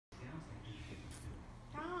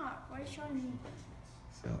showing me.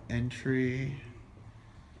 So entry.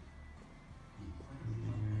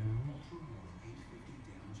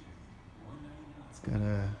 It's got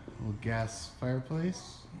a little gas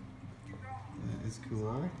fireplace. That is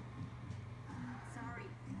cool. Sorry.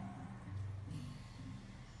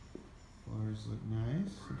 Floors look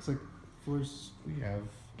nice. Looks like floors we have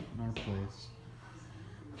in our place.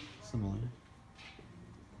 Similar.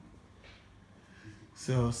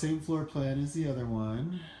 So same floor plan as the other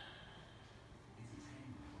one.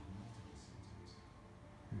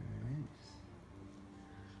 Alright.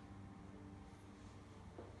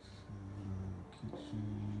 So kitchen.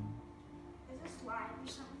 Is this live or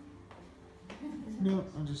something? No,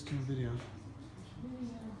 I'm just doing a video.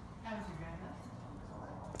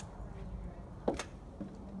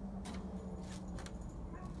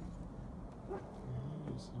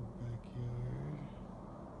 There's some backyard.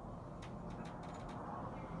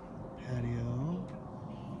 Patio.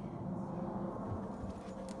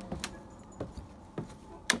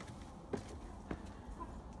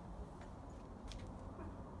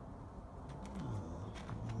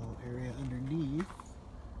 A little area underneath.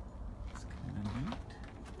 It's kind of neat.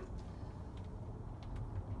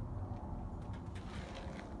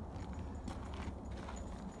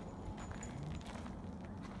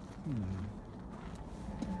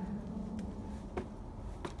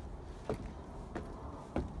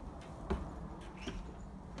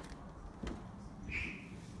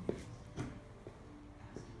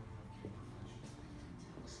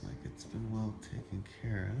 Looks like it's been well taken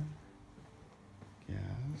care of.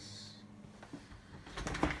 Gas.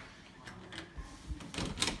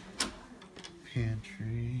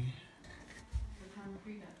 Pantry.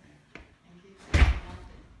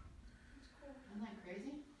 Isn't that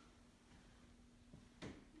crazy? I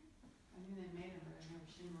knew they made them, but I've never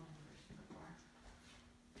seen one before.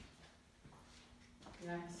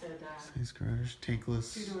 Yeah, I said, Size garage,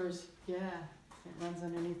 tankless. 2 doors, yeah, it runs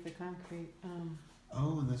underneath the concrete,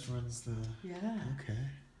 Oh, and this runs the. yeah. Okay.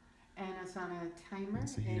 And it's on a timer,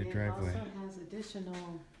 It's a and heated it driveway. also has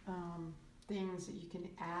additional, things that you can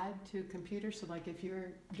add to a computer, so like if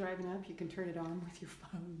you're driving up, you can turn it on with your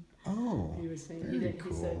phone. Oh. He was saying, very he said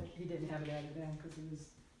cool. he didn't have it added on because he was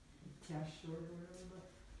cash short or whatever, but.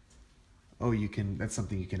 Oh, you can. That's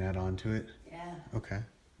something you can add on to it. Yeah. Okay.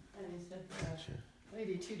 And he said, Gotcha.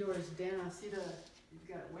 lady 2 doors down, see you've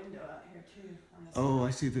got a window out here too. On this Oh, side.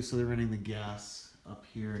 I see this. So they're running the gas up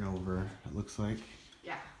here and over. It looks like.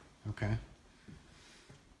 Yeah. Okay.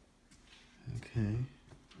 Okay.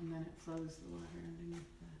 And then it flows the water underneath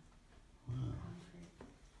the Wow. concrete.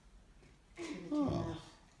 Oh,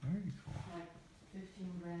 very cool. Like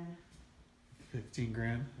 15 grand. 15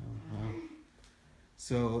 grand. Oh, wow.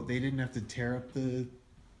 So they didn't have to tear up the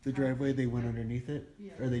driveway. They went underneath it,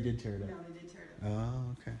 Yeah. or they did tear it up. No, they did tear it up.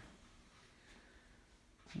 Oh, okay.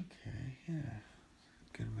 Okay, yeah.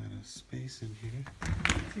 Good amount of space in here.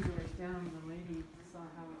 2 doors down, the lady saw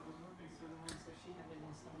how it was working so well, so she had it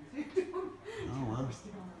installed. Oh, wow.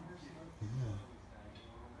 Yeah.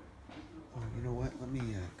 Oh, you know what? Let me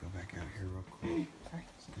go back out here real quick. Sorry.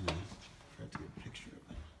 Just gonna try to get a picture of it.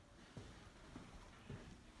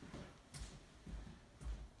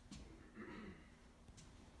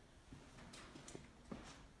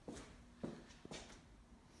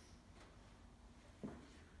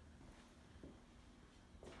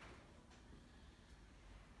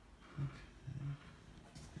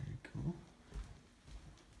 Very cool.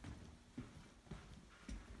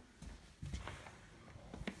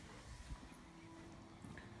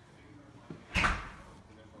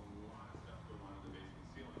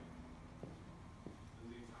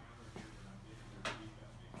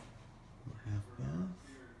 Half bath.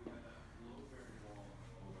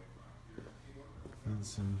 And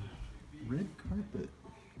some red carpet.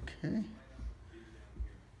 Okay.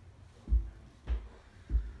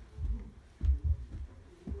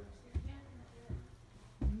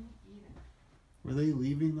 Were they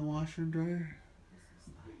leaving the washer and dryer?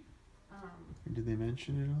 Or did they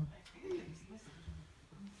mention it all?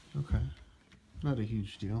 Okay. Not a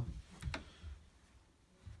huge deal.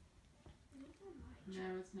 No,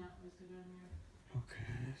 it's not listed on here.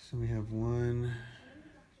 Okay, so we have one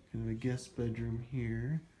kind of a guest bedroom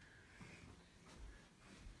here.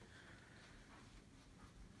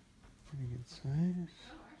 Pretty good size. Oh,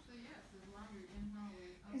 actually, yes, there's laundry in hallway.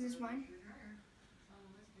 Is this mine?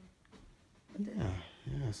 Yeah,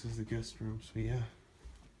 yeah, this is the guest room, so yeah.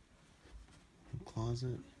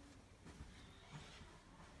 Closet.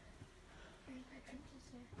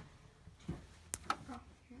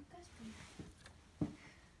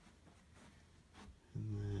 And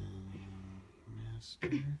then master.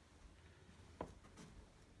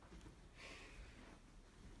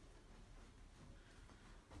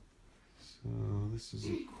 this is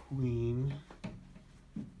a queen.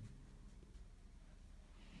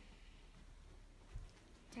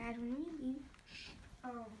 Dad, when you leave?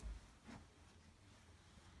 Oh.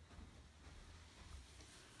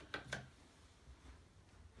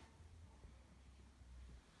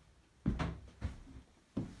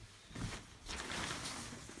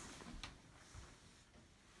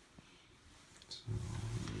 So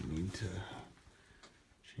we need to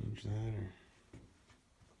change that or